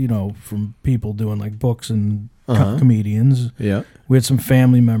 like from people doing like books and Uh-huh. comedians. yeah. We had some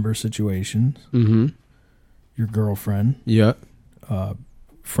family member situations. Mm-hmm. Your girlfriend, Yeah.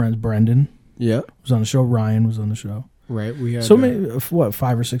 friend Brendan Yeah. was on the show. Ryan was on the show. Right. We had So maybe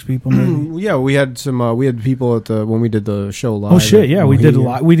 5 or 6 people maybe. yeah, we had some. We had people at the when we did the show live. Oh shit! Yeah, we did a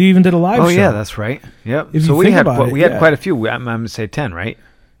lot. We even did a live Oh show. yeah, that's right. Yep. If So you think about it, we had yeah. quite a few. I'm going to say 10, right?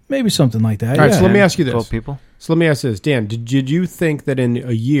 Maybe something like that. All right, yeah. so let me ask you this. 12 people. So let me ask this, Dan. Did you think that in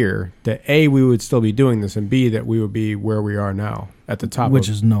a year that A, we would still be doing this, and B, that we would be where we are now at the top Which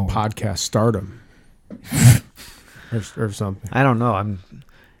of is no podcast stardom, or something? I don't know.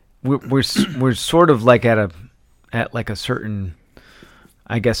 We're sort of like at like a certain,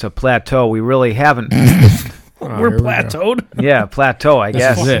 I guess, a plateau. We really haven't. Oh, We're here we go. plateated. Yeah, plateau. I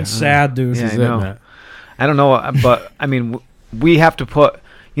guess. is it. Sad, dude. Yeah, This is I it, know. Matt. I don't know, but I mean, we have to put.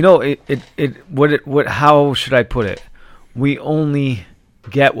 You know, how should I put it? We only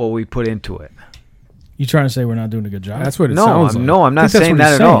get what we put into it. You trying to say we're not doing a good job? That's what it No, sounds like. I'm not I think that's saying what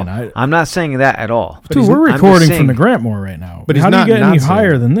he's that at all. saying. I'm not saying that at all. Dude, we're I'm just recording saying- from the Grantmore right now. But he's how do you not- get not any saying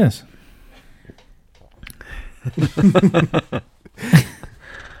higher that. than this?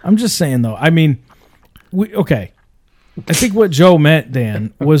 I'm just saying though. I mean, okay. I think what Joe meant,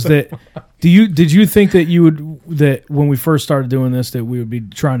 Dan, was that did you think that when we first started doing this that we would be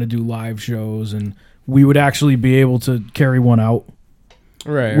trying to do live shows and we would actually be able to carry one out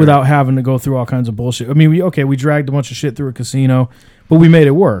Right. without having to go through all kinds of bullshit? I mean, we dragged a bunch of shit through a casino, but we made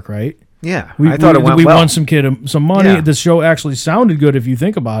it work, right? Yeah, We, I thought we, it went we well. won some money. Yeah. The show actually sounded good if you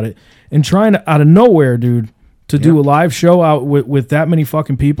think about it. And trying to, out of nowhere, dude, to do a live show out with that many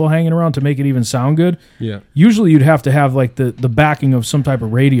fucking people hanging around to make it even sound good. Yeah. Usually you'd have to have like the backing of some type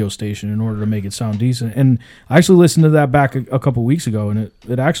of radio station in order to make it sound decent. And I actually listened to that back a couple weeks ago, and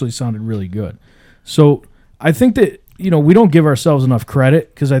it actually sounded really good. So I think that, we don't give ourselves enough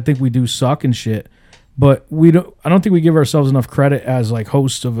credit because I think we do suck and shit. But I don't think we give ourselves enough credit as like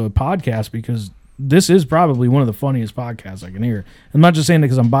hosts of a podcast because this is probably one of the funniest podcasts I can hear. I'm not just saying that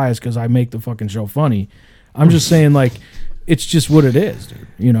because I'm biased because I make the fucking show funny. I'm just saying like it's just what it is, dude.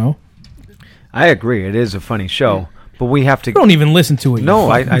 I agree. It is a funny show, but we have to. You don't even listen to it. No,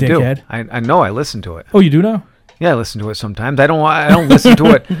 you I fucking do. dickhead. I know. I listen to it. Oh, you do now? Yeah, I listen to it sometimes. I don't listen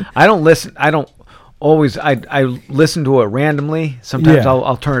to it. I don't listen. I don't always. I listen to it randomly. Sometimes Yeah.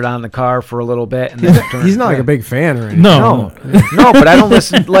 I'll turn it on in the car for a little bit, and then I'll turn He's it not like a back. big fan or anything. No. No, but I don't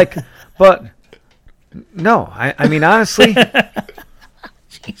listen. But no, I mean honestly.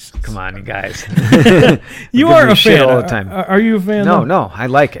 Come on, you guys. You Give are me a shit fan all the time. Are you a fan? No, though? no, I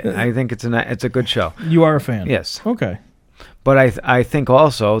like it. I think it's a good show. You are a fan. Yes, Okay. but I think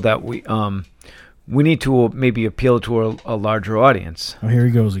also that we need to maybe appeal to a larger audience. Oh, here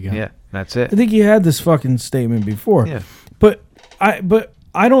he goes again. Yeah, that's I it. think you had this fucking statement before. Yeah. But I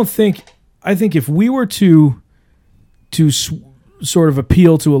don't think. I think if we were to sort of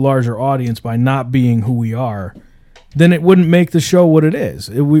appeal to a larger audience by not being who we are, then it wouldn't make the show what it is.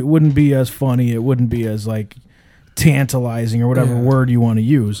 It wouldn't be as funny. It wouldn't be as like tantalizing or whatever word you want to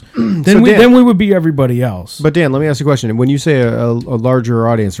use. Then So Dan- then we would be everybody else. But Dan, let me ask you a question. When you say a larger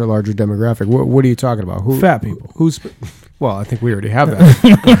audience or larger demographic, what are you talking about? Who? Fat people. Who's? Well, I think we already have that.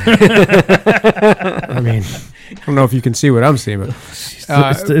 I mean, I don't know if you can see what I'm seeing, but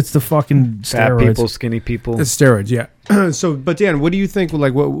It's the fucking Fat steroids. people, skinny people. it's steroids. Yeah. So, but Dan, what do you think?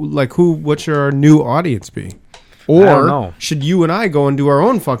 What should our new audience be? don't Or know. should you and I go and do our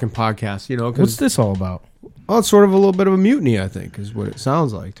own fucking podcast? What's Because this all about? it's sort of a little bit of a mutiny. I think is what it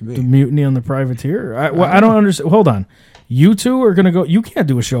sounds like to The me. mutiny on the privateer? I don't understand. Hold on. You two are going to go. You can't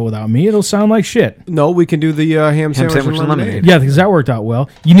do a show without me. It'll sound like shit. No, we can do the ham sandwich and sandwich and lemonade. lemonade. Yeah, because that worked out well.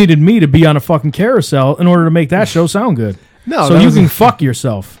 You needed me to be on a fucking carousel in order to make that show sound good. No, so that you was- can fuck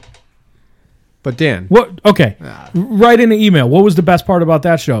yourself. But Dan, What? Okay. Write in an email. What was the best part about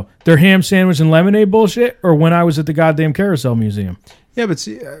that show? Their ham sandwich and lemonade bullshit, or when I was at the goddamn carousel museum? yeah, but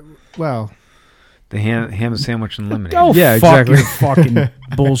see, well, The ham sandwich and lemonade. Go Yeah, fuck exactly. your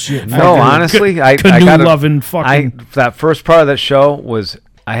fucking bullshit. No, fucking honestly, I canoe got loving fucking. that first part of that show was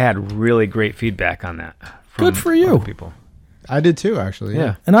I had really great feedback on that. from Good for you. other people. I did too, actually.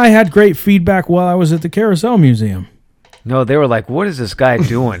 Yeah. And I had great feedback while I was at the carousel museum. No, they were like, "What is this guy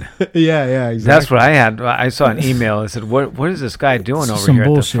doing?" yeah, exactly. That's what I had. I saw an email that said, "What is this guy doing over Some here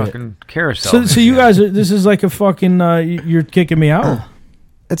bullshit. at the fucking carousel?" So you guys, this is like a fucking. You're kicking me out.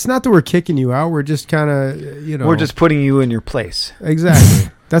 It's not that we're kicking you out. We're just kind of, we're just putting you in your place.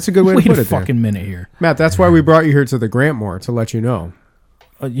 exactly. That's a good way Wait to put a it. Dan. fucking minute here. Matt, that's why we brought you here to the Grantmore to let you know.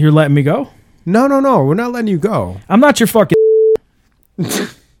 You're letting me go? No, we're not letting you go. I'm not your fucking.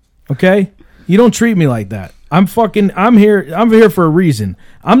 Okay, you don't treat me like that. I'm here. I'm here for a reason.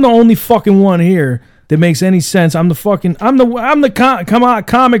 I'm the only fucking one here that makes any sense. I'm the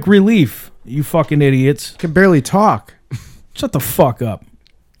comic relief. You fucking idiots. Can barely talk. Shut the fuck up.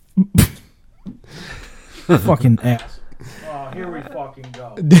 Fucking ass. Oh, here we fucking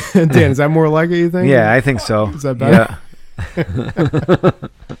go. Dan, is that more like it, you think? Yeah, I think so. Is that better?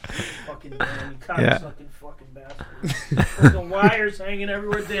 Fucking Yeah. sucking fucking bastard. Fucking wires hanging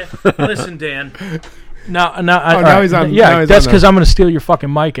everywhere. Dan. Listen, Dan. Now he's on- Yeah, now he's that's on because I'm going to steal your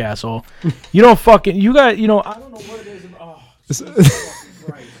fucking mic, asshole. You don't fucking. You got. You know. I don't know what it is. Oh,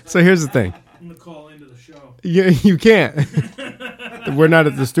 So here's the thing. I'm going to call into the show. You can't. We're not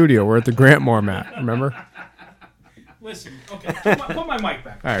at the studio. We're at the Grantmore, Matt. Remember? Listen. Okay. Put my mic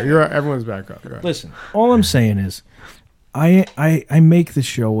back. All right. Everyone's back up. Go ahead. Listen. All I'm saying is, I make the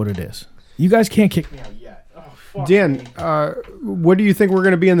show what it is. You guys can't kick me out yet. Oh, fuck Dan, me. what do you think we're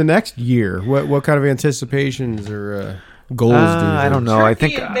going to be in the next year? What kind of anticipations or goals do you think? I don't know. I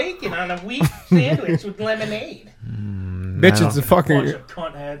think Turkey and bacon on a wheat sandwich with lemonade. Bitch, it's a fucking... Bunch of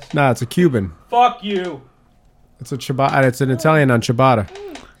cunt heads. Nah, it's a Cuban. Fuck you. It's a ciabatta. It's an Italian on ciabatta.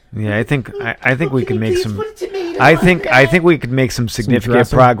 Yeah, I think we can make some. Put a tomato I on think that. we could make some significant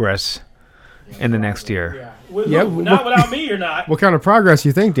dressing? progress in the next year. Yeah. With Yeah, who? Not without me, you're not. What kind of progress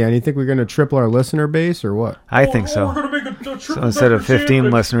you think, Dan? You think we're going to triple our listener base or what? I think We're so. gonna make a triple So instead of pepper 15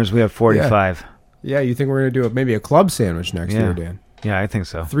 sandwich. listeners, we have 45. Yeah, you think we're going to do maybe a club sandwich next Yeah. year, Dan? Yeah, I think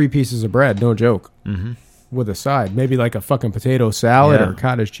so. 3 pieces of bread, no joke. Mm-hmm. With a side. Maybe like a fucking potato salad Yeah. or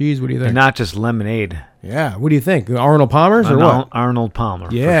cottage cheese. What do you think? And not just lemonade. Yeah, what do you think? Arnold Palmer's or what? Arnold Palmer.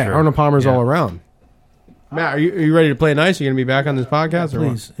 for Yeah, sure. Arnold Palmer's Yeah. all around. Matt, are you ready to play nice? Are you going to be back on this podcast? Or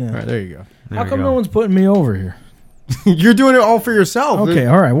Please, what? yeah. All right, there you go. There How you come go. no one's putting me over here? You're doing it all for yourself. Okay,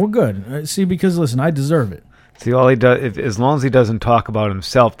 all right, well, good. See, because listen, I deserve it. See, all he does, as long as he doesn't talk about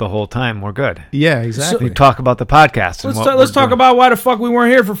himself the whole time, we're good. Yeah, exactly. We talk about the podcast. And Let's talk about why the fuck we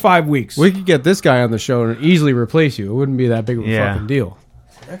weren't here for 5 weeks. We could get this guy on the show and easily replace you. It wouldn't be that big of a Yeah. fucking deal.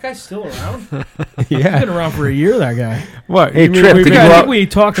 That guy's still around. Yeah. He's been around for a year. That guy. What? Hey, You mean Trip, we could you met- go I out- think we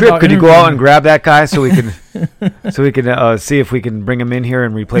talked Trip, about. could you go out interviewing and grab that guy so we can see if we can bring him in here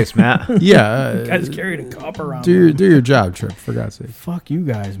and replace Matt? Yeah. him. Guys carried a cup around. do your job, Trip, for God's sake. Fuck you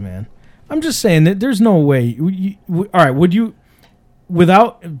guys, man. I'm just saying that there's no way. All right, would you,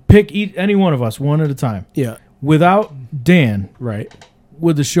 without pick any one of us one at a time? Yeah. Without Dan, Right.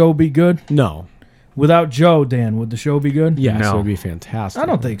 would the show be good? No. Without Joe, Dan, would the show be good? Yes, No. it would be fantastic. I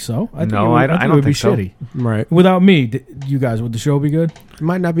don't think so. I think No, it would, I I think don't it would be think so. shitty. Right. Without me, you guys, would the show be good? It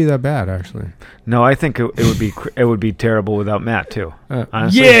might not be that bad, actually. No, I think it would be terrible without Matt too.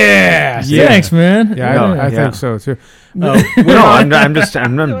 Honestly. Yeah. Yeah. Thanks, man. Yeah, No, I yeah. think so, too. No, I'm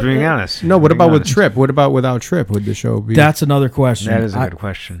being honest. No, what Being about with honest. Trip? What about without Trip? Would the show be... That's another question. That is a good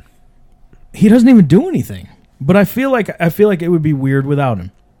question. He doesn't even do anything. But I feel like it would be weird without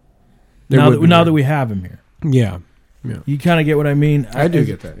him. It Now would that, be now weird. that we have him here. Yeah. You kind of get what I mean? I do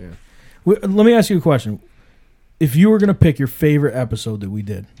get that, yeah. Let me ask you a question. If you were going to pick your favorite episode that we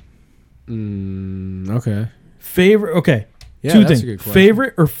did. Okay. Favorite, okay. Yeah, Two that's things. a good question.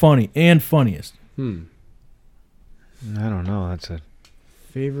 Favorite or funny and funniest? I don't know. That's it.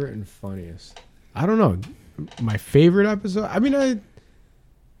 Favorite and funniest. I don't know. My favorite episode? I mean,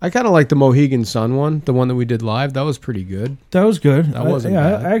 I kind of like the Mohegan Sun one, the one that we did live. That was pretty good. That was good. That wasn't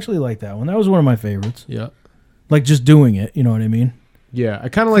yeah, bad. I actually like that one. That was one of my favorites. Yeah. Like just doing it, you know what I mean? Yeah, I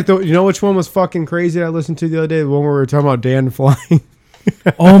kind of like you know which one was fucking crazy that I listened to the other day? The one where we were talking about Dan flying.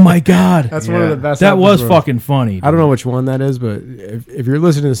 Oh my God. That's one of the best That was episodes. fucking funny. I don't know which one that is, but if you're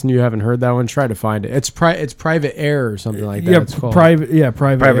listening to this and you haven't heard that one, try to find it. It's Private Air or something like that. Yeah, it's called. private Air.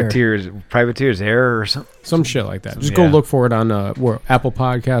 Privateer's error or something. Some shit like that. Just go Yeah. look for it on Apple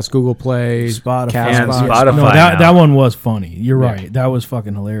Podcasts, Google Play, Spotify. And Castbox. Spotify. No, now. that one was funny. You're Yeah. right. That was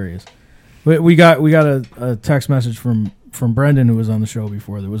fucking hilarious. We got a text message from Brendan, who was on the show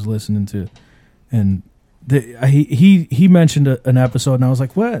before, that was listening to, and he mentioned an episode, and I was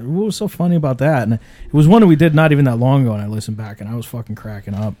like, what was so funny about that? And it was one that we did not even that long ago, and I listened back, and I was fucking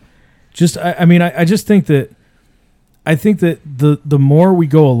cracking up. I just think that the more we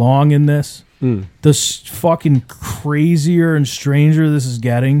go along in this, the fucking crazier and stranger this is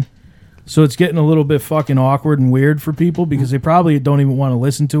getting. So it's getting a little bit fucking awkward and weird for people because they probably don't even want to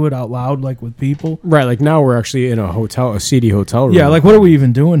listen to it out loud, like with people. Right, like now we're actually in a seedy hotel room. Yeah, like what are we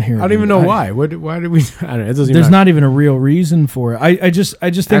even doing here? I don't even know why. Why did we? I don't know. It doesn't. There's not even a real reason for it. I just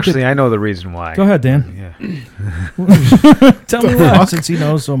think Actually, that, I know the reason why. go ahead, Dan. Yeah. Tell me why, since he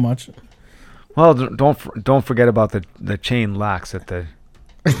knows so much. Well, don't forget about the chain locks at the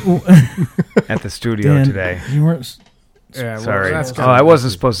studio Dan, today. You weren't Yeah, well, Sorry. that's Oh, I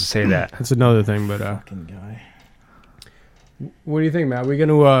wasn't supposed to say that. That's another thing. But fucking guy. what do you think, Matt? We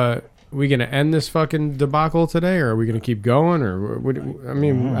gonna end this fucking debacle today, or are we gonna keep going? Or I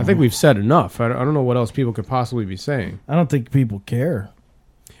mean, I think we've said enough. I don't know what else people could possibly be saying. I don't think people care.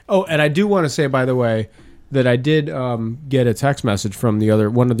 Oh, and I do want to say, by the way, that I did get a text message from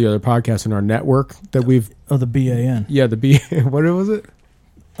one of the other podcasts in our network that we've. Oh, the BAN. Yeah, the B. What was it?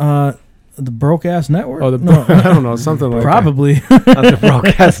 The Broke Ass Network? Oh, no. I don't know, something like Probably. On the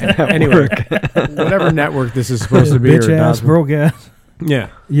broadcast network. that. Anyway, whatever network this is supposed to be. Bitch or ass, not. broke ass. Yeah.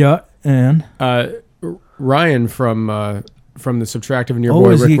 Yeah, and Ryan from the Subtractive and Your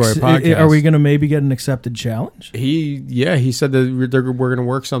Boy is Rick he Roy podcast. are we going to maybe get an accepted challenge? He said that we're going to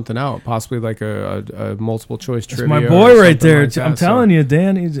work something out, possibly like a multiple choice It's trivia. my or boy right something there. like that, I'm telling you,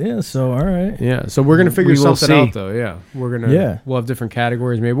 Dan. So all right. Yeah, so we're gonna figure We will something see. out, though. Yeah, we'll have different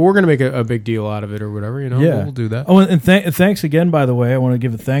categories. Maybe we're gonna make a big deal out of it or whatever. You know, Yeah. we'll do that. Oh, and thanks again, by the way. I want to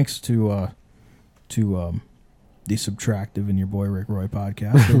give a thanks to the Subtractive and Your Boy Rick Roy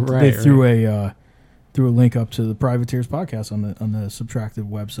podcast. They threw a link up to the Privateers podcast on the Subtractive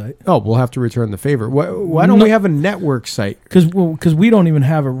website. Oh, we'll have to return the favor. Why don't we have a network site? Because we don't even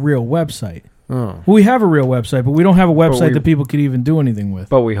have a real website. Oh, We have a real website, but we don't have a website we- that people could even do anything with.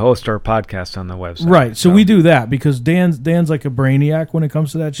 But we host our podcast on the website. Right, so we do that because Dan's like a brainiac when it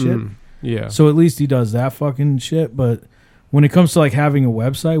comes to that shit. yeah. So at least he does that fucking shit. But when it comes to like having a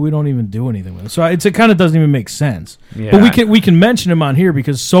website, we don't even do anything with it. So it kind of doesn't even make sense. Yeah. But we can mention him on here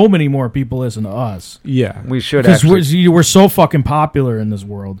because so many more people listen to us. Yeah, We should Because actually. we're so fucking popular in this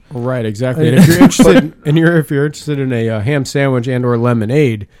world. right, exactly. And if you're interested, if you're interested in a ham sandwich and or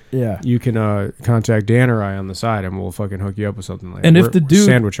lemonade, Yeah. you can contact Dan or I on the side, and we'll fucking hook you up with something like. And that. if the dude-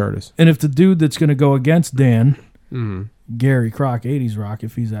 sandwich artist, And if the dude that's going to go against Dan, mm-hmm. Gary Kroc, 80s Rock,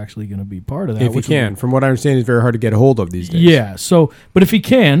 if he's actually going to be part of that. if he which would be- can, from what I understand, he's very hard to get a hold of these days. Yeah. So, but if he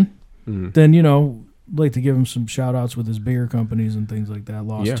can, Mhm. then, I'd like to give him some shout outs with his beer companies and things like that.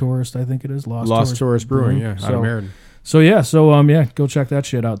 Lost Yeah. Tourist, I think it is. Lost Tourist Brewing, yeah, out of Meriden. So go check that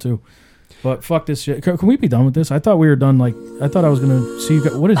shit out too. But fuck this shit. Can we be done with this? I thought we were done. I thought I was gonna see you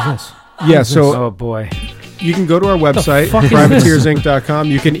guys. What is this? Yeah, so Oh boy. you can go to our website, fuck is this? privateersinc.com.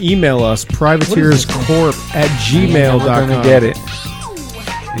 You can email us, privateerscorp@gmail.com. You're never gonna get it.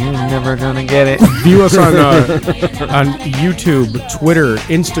 You're never gonna get it. View us on YouTube, Twitter,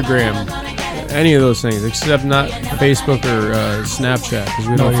 Instagram, any of those things, except not Facebook or Snapchat, because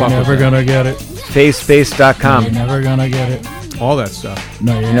we don't you're fuck never with that. gonna get it. Facebase.com. You're never gonna get it. All that stuff.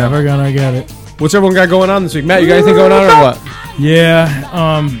 No, you're never gonna get it. What's everyone got going on this week? Matt, you got anything going on or what? Yeah.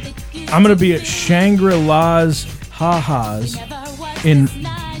 I'm gonna be at Shangri-La's Ha-Ha's in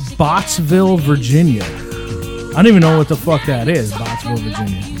Bottsville, Virginia. I don't even know what the fuck that is, Bottsville,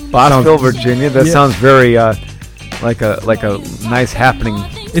 Virginia. Bottsville, Virginia. That Yeah. sounds very like a nice happening.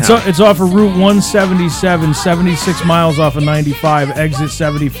 It's town. it's off of Route 177, 76 miles off of 95, exit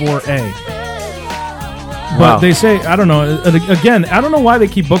 74A. But Wow. they say, I don't know, again, I don't know why they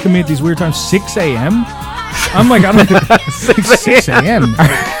keep booking me at these weird times. 6 a.m.? I'm like, I don't 6 a.m.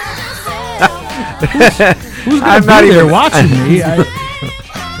 Who's going I'm to not be there even- watching me?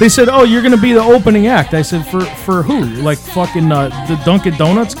 They said, oh, you're going to be the opening act. I said, for who? Like fucking the Dunkin'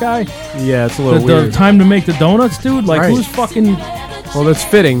 Donuts guy? Yeah, it's a The, little the weird. time to make the donuts, dude? Like, Right. who's fucking... Well, that's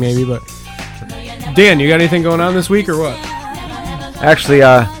fitting, maybe, but... Dan, you got anything going on this week or what? Actually,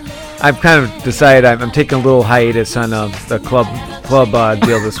 I've kind of decided I'm taking a little hiatus on the club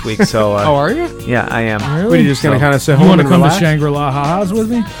deal this week. So Oh, are you? yeah, I am. Really? What, are you just going to So- kind of sit You home want to and come relax? to Shangri-La Ha-Ha's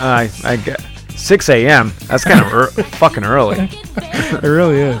with me? I get 6 a.m. That's kind of fucking early. It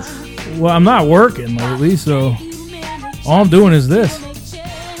really is. Well, I'm not working lately, so all I'm doing is this.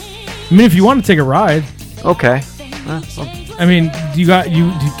 I mean, if you want to take a ride, Okay. I mean,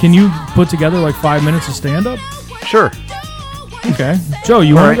 can you put together like 5 minutes of stand-up? Sure. Okay. Joe,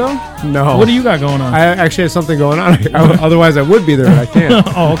 you All want to go? No. What do you got going on? I actually have something going on. Otherwise, I would be there, but I can't.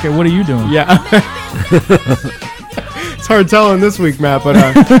 Oh, okay. What are you doing? Yeah. It's hard telling this week, Matt, but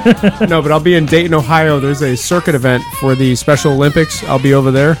no, but I'll be in Dayton, Ohio. There's a circuit event for the Special Olympics. I'll be over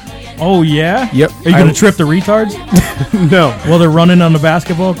there. Oh, yeah? Yep. Are you going to trip the retards No. while they're running on the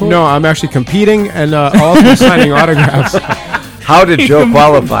basketball court? No, I'm actually competing, and I'll also be signing autographs. How did Joe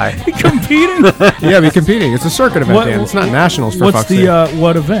qualify? Competing? Yeah, I'll be competing. It's a circuit event, Dan. It's not nationals, for What's fuck's the, sake.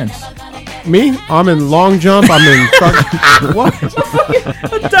 what events? Me? I'm in long jump. I'm in... What?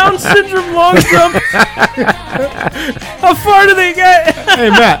 Down syndrome long jump. How far do they get? Hey,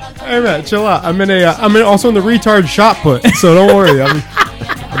 Matt, chill out. I'm also in the retard shot put, so don't worry. I'll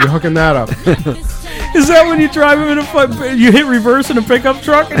be hooking that up. Is that when you drive them in you hit reverse in a pickup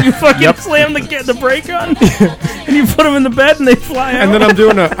truck and you fucking slam the brake on and you put them in the bed and they fly out? And then I'm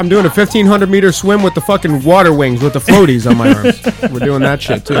doing a 1,500 meter swim with the fucking water wings with the floaties on my arms. We're doing that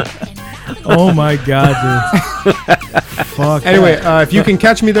shit too. Oh my god, dude! Fuck. Anyway, if you can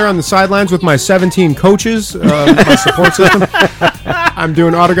catch me there on the sidelines with my 17 coaches, my support system, I'm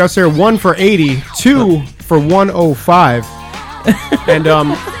doing autographs there. 1 for 80, 2 for 105, and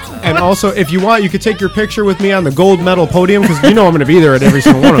And also, if you want, you could take your picture with me on the gold medal podium because you know I'm going to be there at every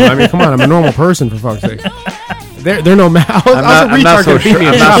single one of them. I mean, come on, I'm a normal person for fuck's sake. They're no match. I'm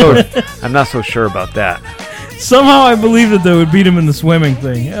not so sure about that. Somehow I believe that they would beat him in the swimming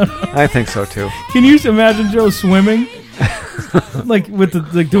thing. I think so too. Can you imagine Joe swimming? Like with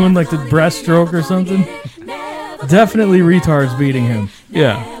doing like the breaststroke or something? Definitely retards beating him.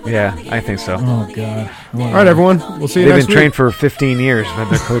 Yeah. Yeah, I think so. Oh God. All right, everyone. We'll see you They've next been week. trained for 15 years by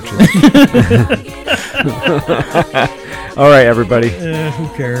their coaches. All right, everybody. Who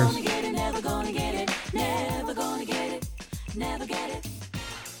cares?